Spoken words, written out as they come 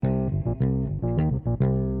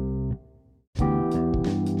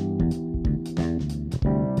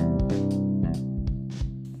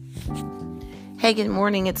Hey, good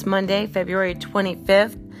morning. It's Monday, February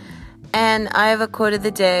 25th, and I have a quote of the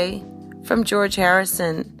day from George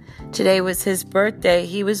Harrison. Today was his birthday.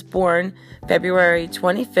 He was born February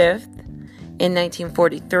 25th in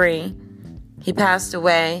 1943. He passed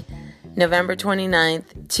away November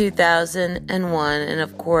 29th, 2001, and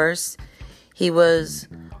of course, he was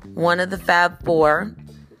one of the Fab Four,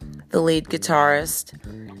 the lead guitarist,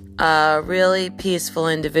 a really peaceful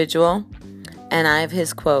individual, and I have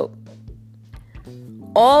his quote.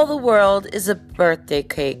 All the world is a birthday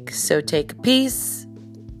cake, so take a piece,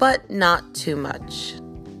 but not too much.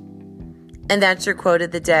 And that's your quote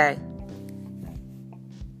of the day.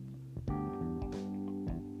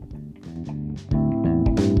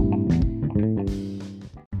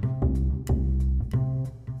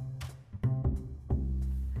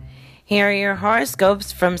 Here are your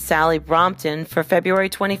horoscopes from Sally Brompton for February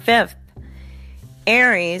 25th.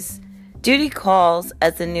 Aries, duty calls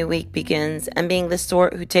as the new week begins, and being the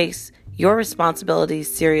sort who takes your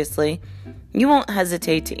responsibilities seriously, you won't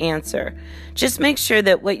hesitate to answer. Just make sure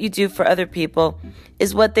that what you do for other people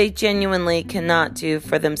is what they genuinely cannot do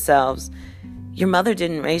for themselves. Your mother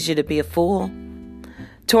didn't raise you to be a fool.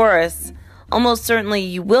 Taurus, almost certainly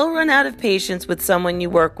you will run out of patience with someone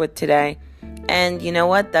you work with today. And you know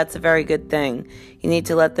what? That's a very good thing. You need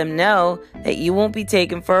to let them know that you won't be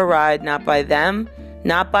taken for a ride, not by them,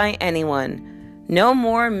 not by anyone. No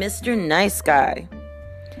more Mr. Nice Guy.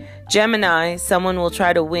 Gemini, someone will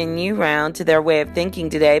try to win you round to their way of thinking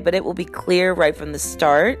today, but it will be clear right from the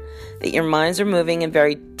start that your minds are moving in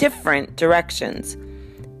very different directions.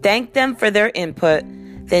 Thank them for their input,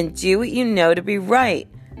 then do what you know to be right.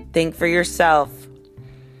 Think for yourself.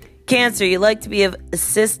 Cancer, you like to be of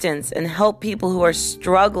assistance and help people who are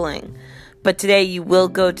struggling. But today you will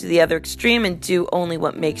go to the other extreme and do only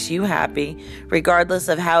what makes you happy, regardless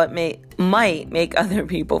of how it might make other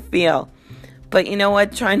people feel. But you know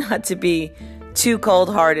what? Try not to be too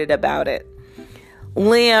cold-hearted about it.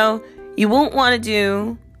 Leo, you won't want to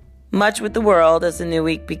do much with the world as the new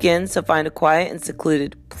week begins, so find a quiet and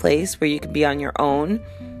secluded place where you can be on your own.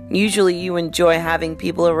 Usually you enjoy having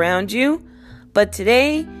people around you, but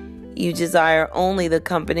today you desire only the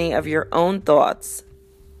company of your own thoughts.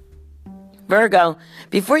 Virgo,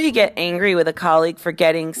 before you get angry with a colleague for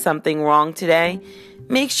getting something wrong today,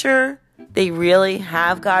 make sure they really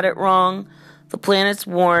have got it wrong. The planets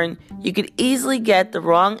warn you could easily get the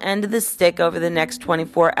wrong end of the stick over the next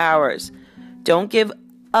 24 hours. Don't give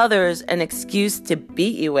others an excuse to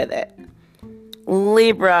beat you with it.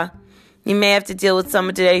 Libra, you may have to deal with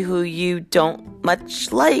someone today who you don't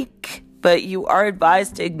much like, but you are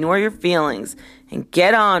advised to ignore your feelings and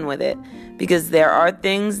get on with it, because there are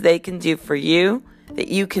things they can do for you that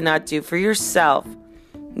you cannot do for yourself.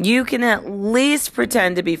 You can at least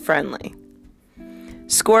pretend to be friendly.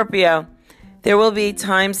 Scorpio, there will be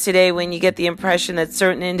times today when you get the impression that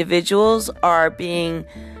certain individuals are being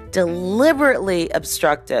deliberately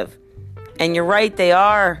obstructive. And you're right, they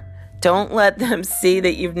are. Don't let them see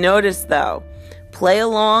that you've noticed, though. Play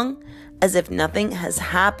along as if nothing has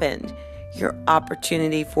happened. Your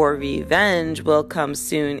opportunity for revenge will come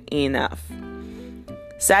soon enough.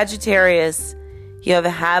 Sagittarius, you have a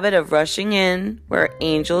habit of rushing in where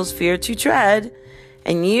angels fear to tread,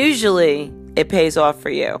 and usually it pays off for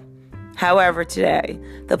you. However, today,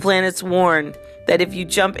 the planets warn that if you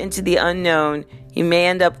jump into the unknown, you may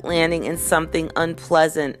end up landing in something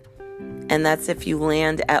unpleasant. And that's if you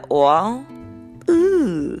land at all.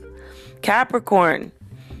 Ooh. Capricorn,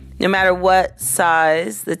 no matter what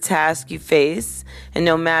size the task you face, and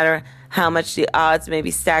no matter how much the odds may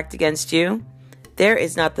be stacked against you, there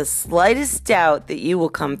is not the slightest doubt that you will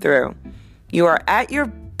come through. You are at your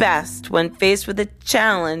best when faced with a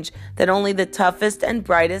challenge that only the toughest and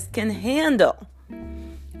brightest can handle.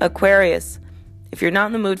 Aquarius, if you're not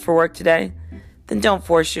in the mood for work today, then don't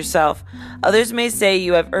force yourself. Others may say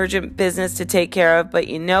you have urgent business to take care of, but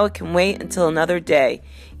you know it can wait until another day.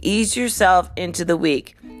 Ease yourself into the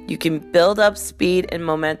week. You can build up speed and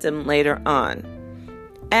momentum later on.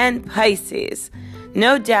 And Pisces,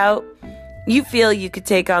 no doubt you feel you could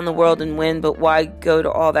take on the world and win, but why go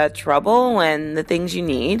to all that trouble when the things you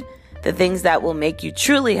need, the things that will make you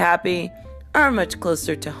truly happy, are much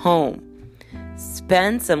closer to home.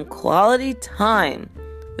 Spend some quality time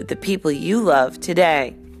with the people you love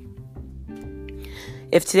today.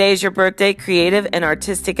 If today is your birthday, creative and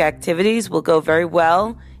artistic activities will go very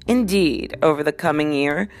well indeed over the coming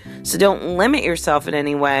year, so don't limit yourself in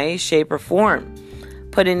any way, shape, or form.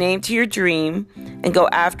 Put a name to your dream and go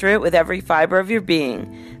after it with every fiber of your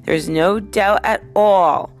being. There's no doubt at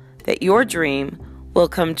all that your dream will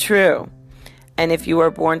come true. And if you were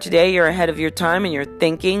born today, you're ahead of your time and you're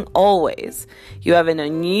thinking always. You have an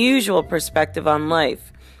unusual perspective on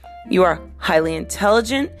life. You are highly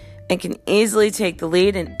intelligent and can easily take the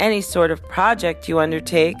lead in any sort of project you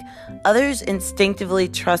undertake. Others instinctively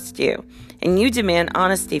trust you, and you demand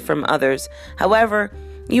honesty from others. However,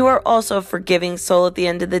 you are also a forgiving soul at the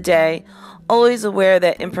end of the day, always aware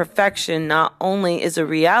that imperfection not only is a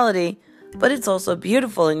reality, but it's also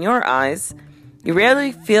beautiful in your eyes. You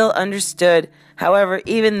rarely feel understood, however,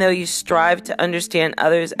 even though you strive to understand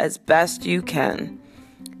others as best you can.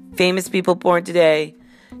 Famous people born today: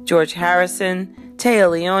 George Harrison, Téa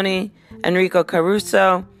Leoni, Enrico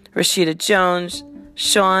Caruso, Rashida Jones,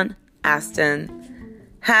 Sean Astin.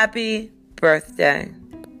 Happy birthday.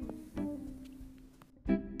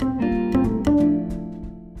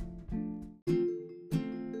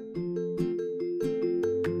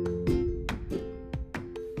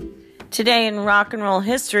 Today in rock and roll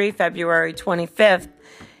history, February 25th,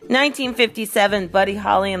 1957, Buddy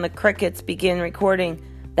Holly and the Crickets begin recording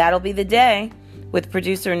That'll Be the Day with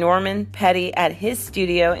producer Norman Petty at his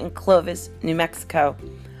studio in Clovis, New Mexico.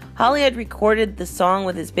 Holly had recorded the song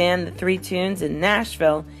with his band The Three Tunes in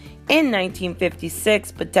Nashville in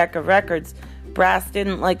 1956, but Decca Records brass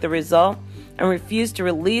didn't like the result and refused to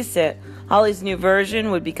release it. Holly's new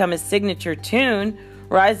version would become his signature tune,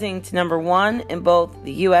 rising to number 1 in both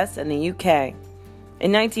the US and the UK.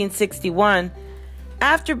 In 1961,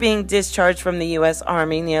 after being discharged from the U.S.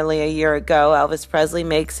 Army nearly a year ago, Elvis Presley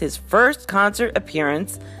makes his first concert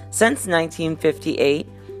appearance since 1958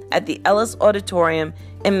 at the Ellis Auditorium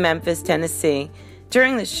in Memphis, Tennessee.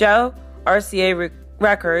 During the show, RCA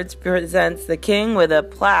Records presents the King with a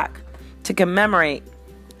plaque to commemorate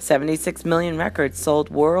 76 million records sold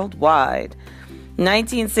worldwide.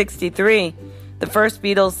 1963, the first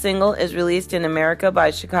Beatles single is released in America by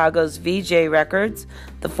Chicago's VJ Records.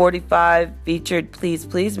 The 45 featured Please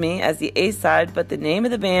Please Me as the A-side, but the name of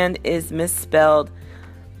the band is misspelled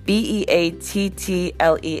Beattles. In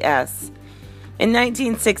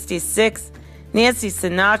 1966, Nancy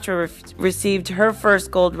Sinatra received her first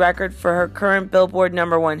gold record for her current Billboard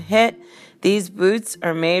 #1 hit, These Boots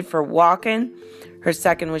Are Made for Walkin'. Her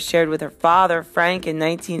second was shared with her father, Frank, in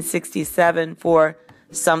 1967 for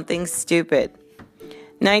Something Stupid.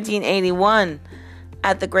 1981,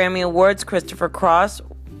 at the Grammy Awards, Christopher Cross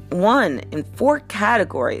won in 4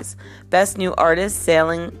 categories: Best New Artist,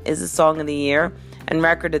 Sailing is a Song of the Year, and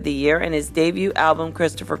Record of the Year, and his debut album,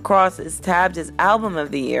 Christopher Cross, is tabbed as Album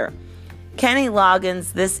of the Year. Kenny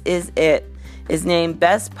Loggins' This Is It is named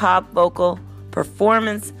Best Pop Vocal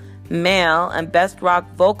Performance Male, and Best Rock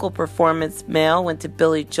Vocal Performance Male went to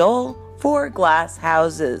Billy Joel for Glass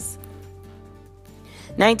Houses.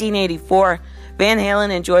 1984, Van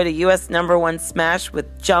Halen enjoyed a U.S. #1 smash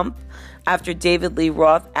with Jump after David Lee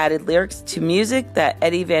Roth added lyrics to music that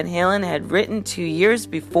Eddie Van Halen had written 2 years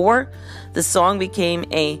before. The song became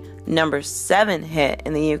a #7 hit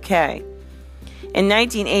in the UK. In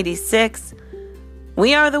 1986,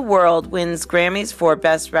 We Are the World wins Grammys for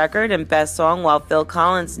Best Record and Best Song, while Phil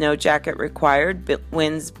Collins' No Jacket Required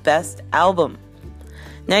wins Best Album.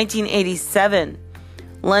 1987,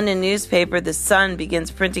 London newspaper The Sun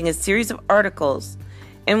begins printing a series of articles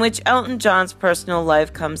in which Elton John's personal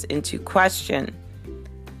life comes into question.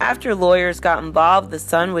 After lawyers got involved, The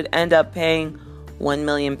Sun would end up paying £1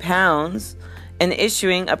 million and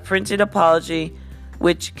issuing a printed apology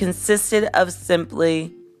which consisted of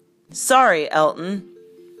simply, "Sorry, Elton."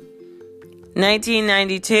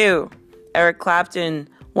 1992, Eric Clapton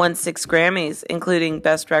won 6 Grammys, including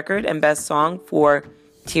Best Record and Best Song for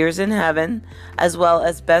Tears in Heaven, as well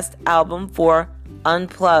as Best Album for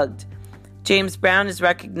Unplugged. James Brown is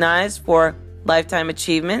recognized for Lifetime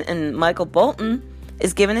Achievement, and Michael Bolton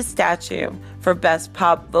is given a statue for Best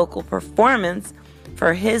Pop Vocal Performance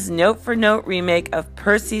for his note-for-note remake of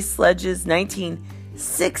Percy Sledge's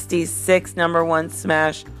 1966 #1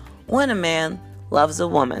 smash, When a Man Loves a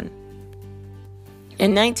Woman.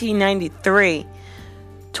 In 1993,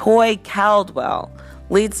 Toy Caldwell,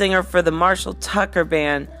 lead singer for the Marshall Tucker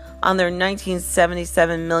Band, on their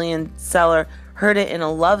 1977 million seller Heard It in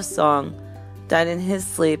a Love Song, died in his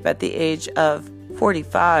sleep at the age of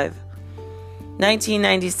 45.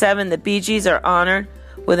 1997, the Bee Gees are honored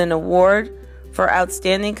with an award for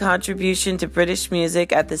outstanding contribution to British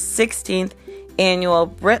music at the 16th annual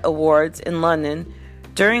Brit Awards in London,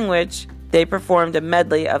 during which they performed a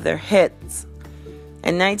medley of their hits.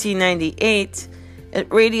 In 1998,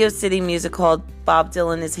 at Radio City Music Hall, Bob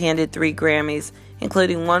Dylan is handed 3 Grammys,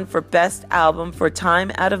 including one for Best Album for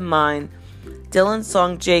Time Out of Mind. Dylan's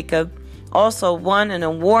song Jacob also won an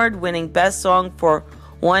award-winning Best Song for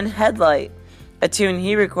One Headlight, a tune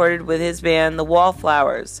he recorded with his band, the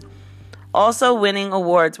Wallflowers. Also winning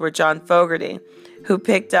awards were John Fogerty, who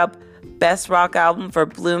picked up Best Rock Album for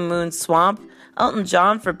Blue Moon Swamp, Elton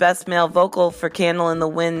John for Best Male Vocal for Candle in the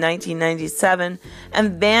Wind 1997,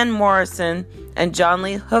 and Van Morrison and John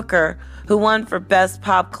Lee Hooker, who won for Best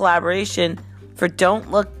Pop Collaboration for Don't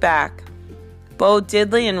Look Back. Bo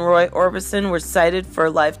Diddley and Roy Orbison were cited for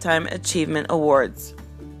Lifetime Achievement Awards.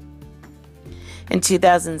 In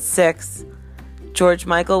 2006, George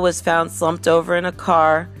Michael was found slumped over in a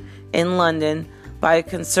car in London by a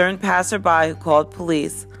concerned passerby who called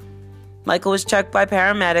police. Michael was checked by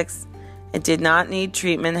paramedics and did not need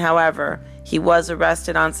treatment. However, he was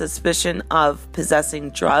arrested on suspicion of possessing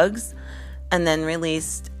drugs and then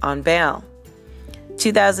released on bail.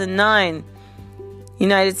 2009,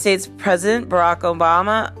 United States President Barack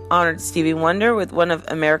Obama honored Stevie Wonder with one of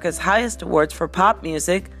America's highest awards for pop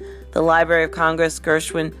music, the Library of Congress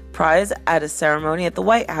Gershwin Prize, at a ceremony at the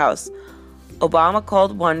White House. Obama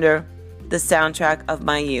called Wonder the soundtrack of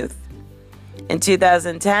my youth. In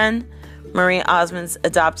 2010, Marie Osmond's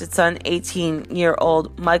adopted son,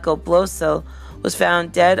 18-year-old Michael Blosil, was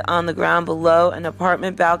found dead on the ground below an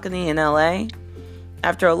apartment balcony in LA.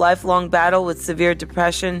 After a lifelong battle with severe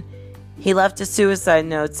depression, he left a suicide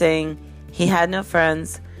note saying he had no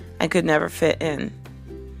friends and could never fit in.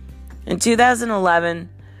 In 2011,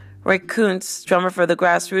 Rick Koontz, drummer for the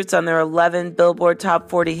Grassroots on their 11 Billboard Top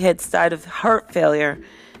 40 hits, died of heart failure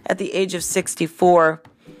at the age of 64.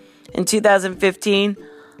 In 2015,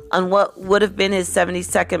 on what would have been his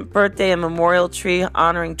 72nd birthday, a memorial tree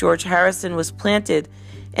honoring George Harrison was planted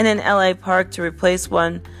in an LA park to replace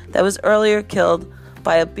one that was earlier killed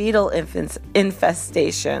by a beetle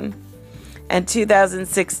infestation. And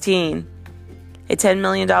 2016, a $10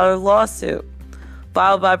 million lawsuit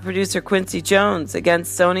filed by producer Quincy Jones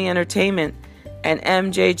against Sony Entertainment and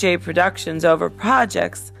MJJ Productions over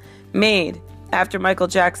projects made after Michael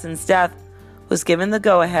Jackson's death was given the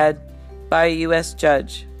go-ahead by a U.S.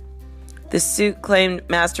 judge. The suit claimed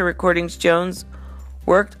master recordings Jones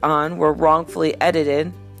worked on were wrongfully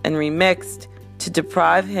edited and remixed to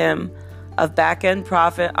deprive him of back-end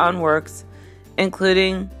profit on works,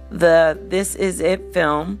 including the This Is It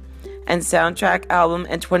film and soundtrack album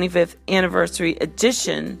and 25th anniversary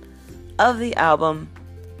edition of the album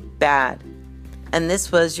Bad. And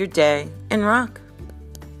this was your day in rock.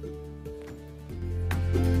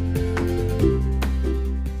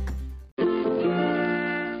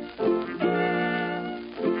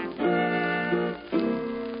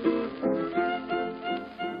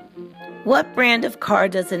 What brand of car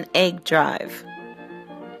does an egg drive?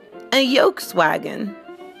 A Volkswagen.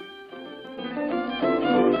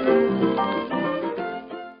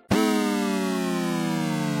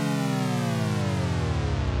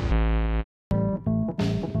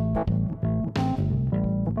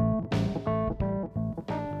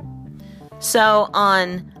 So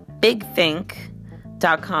on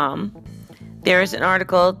BigThink.com, there's an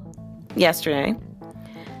article yesterday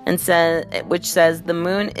which says the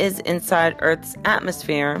moon is inside Earth's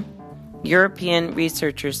atmosphere, European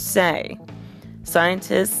researchers say.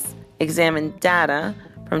 Scientists examined data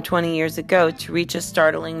from 20 years ago to reach a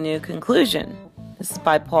startling new conclusion. This is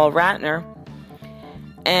by Paul Ratner.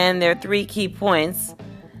 And there are 3 key points.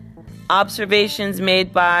 Observations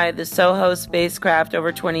made by the SOHO spacecraft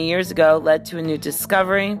over 20 years ago led to a new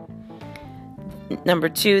discovery. Number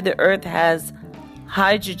 2, the Earth has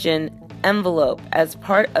hydrogen envelope as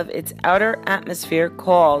part of its outer atmosphere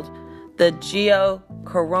called the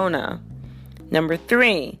geocorona. Number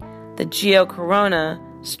 3, the geocorona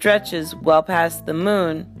stretches well past the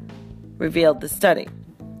moon, revealed the study.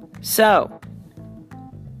 So,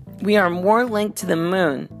 we are more linked to the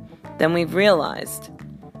moon than we've realized.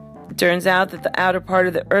 It turns out that the outer part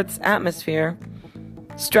of the Earth's atmosphere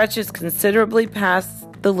stretches considerably past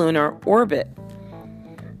the lunar orbit.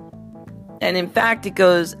 And in fact, it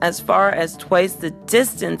goes as far as twice the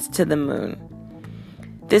distance to the moon.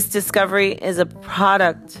 This discovery is a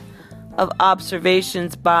product of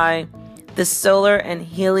observations by the Solar and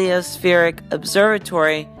Heliospheric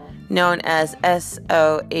Observatory, known as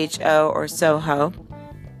SOHO or SOHO.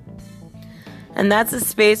 And that's a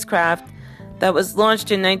spacecraft that was launched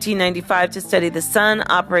in 1995 to study the sun,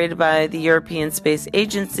 operated by the European Space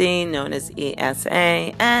Agency, known as ESA,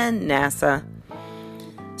 and NASA.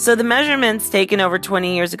 So the measurements taken over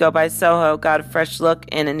 20 years ago by SOHO got a fresh look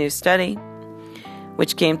in a new study,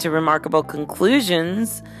 which came to remarkable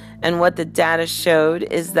conclusions. And what the data showed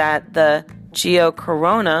is that the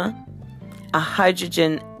geocorona, a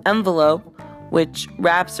hydrogen envelope which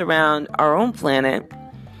wraps around our own planet,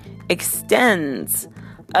 extends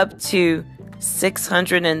up to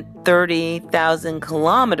 630,000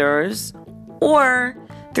 kilometers, or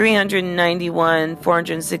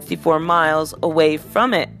 391,464 miles away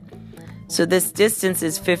from it. So this distance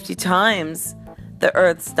is 50 times the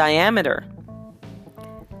Earth's diameter.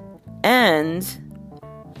 And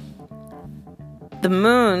the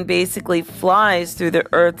moon basically flies through the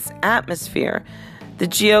Earth's atmosphere. The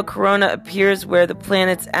geocorona appears where the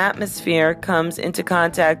planet's atmosphere comes into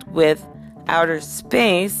contact with outer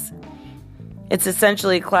space. It's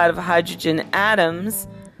essentially a cloud of hydrogen atoms.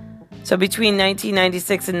 So between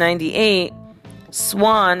 1996 and 98,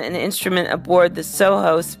 SWAN, an instrument aboard the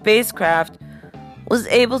SOHO spacecraft, was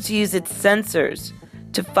able to use its sensors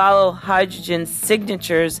to follow hydrogen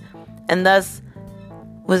signatures and thus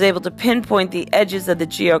was able to pinpoint the edges of the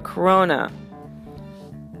geocorona.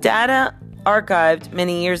 Data archived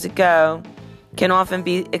many years ago can often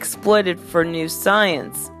be exploited for new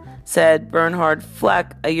science, said Bernhard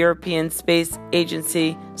Fleck, a European Space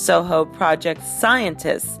Agency SOHO project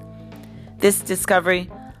scientist. This discovery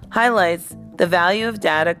highlights the value of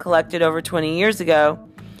data collected over 20 years ago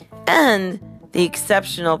and the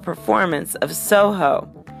exceptional performance of SOHO.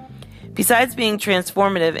 Besides being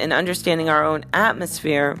transformative in understanding our own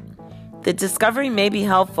atmosphere, the discovery may be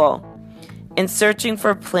helpful in searching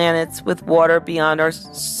for planets with water beyond our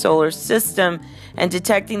solar system and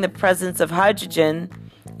detecting the presence of hydrogen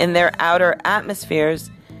in their outer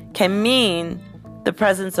atmospheres can mean the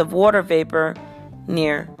presence of water vapor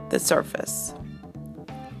near the surface.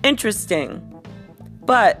 Interesting.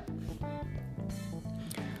 But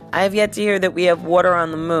I have yet to hear that we have water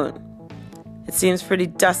on the moon. It seems pretty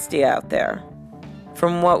dusty out there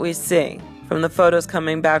from what we see, from the photos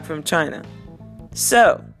coming back from China.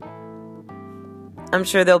 So, I'm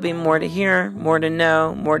sure there'll be more to hear, more to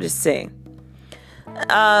know, more to see.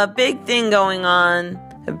 A big thing going on,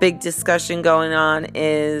 a big discussion going on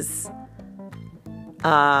is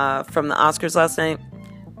from the Oscars last night.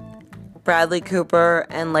 Bradley Cooper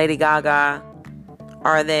and Lady Gaga,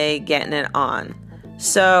 are they getting it on?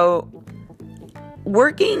 So,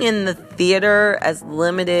 working in the theater, as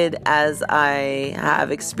limited as I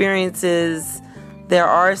have experiences, there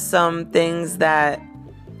are some things that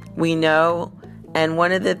we know. And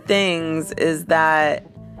one of the things is that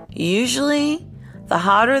usually the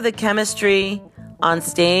hotter the chemistry on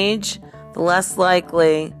stage, the less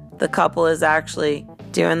likely the couple is actually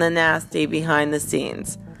doing the nasty behind the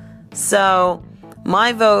scenes. So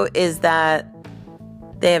my vote is that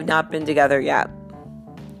they have not been together yet.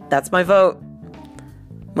 That's my vote.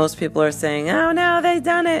 Most people are saying, oh no, they've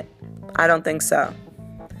done it. I don't think so.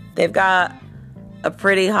 They've got a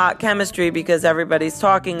pretty hot chemistry because everybody's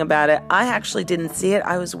talking about it. I actually didn't see it.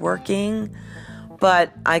 I was working,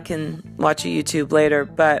 but I can watch a YouTube later.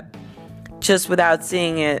 But just without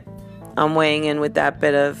seeing it, I'm weighing in with that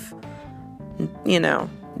bit of,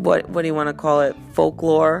 what do you want to call it?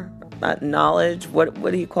 Folklore, knowledge. What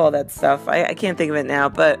do you call that stuff? I can't think of it now,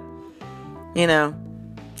 but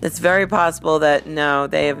it's very possible that no,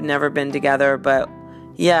 they have never been together, but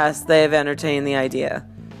yes, they have entertained the idea.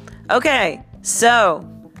 Okay, so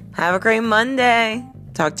have a great Monday.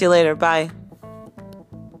 Talk to you later. Bye.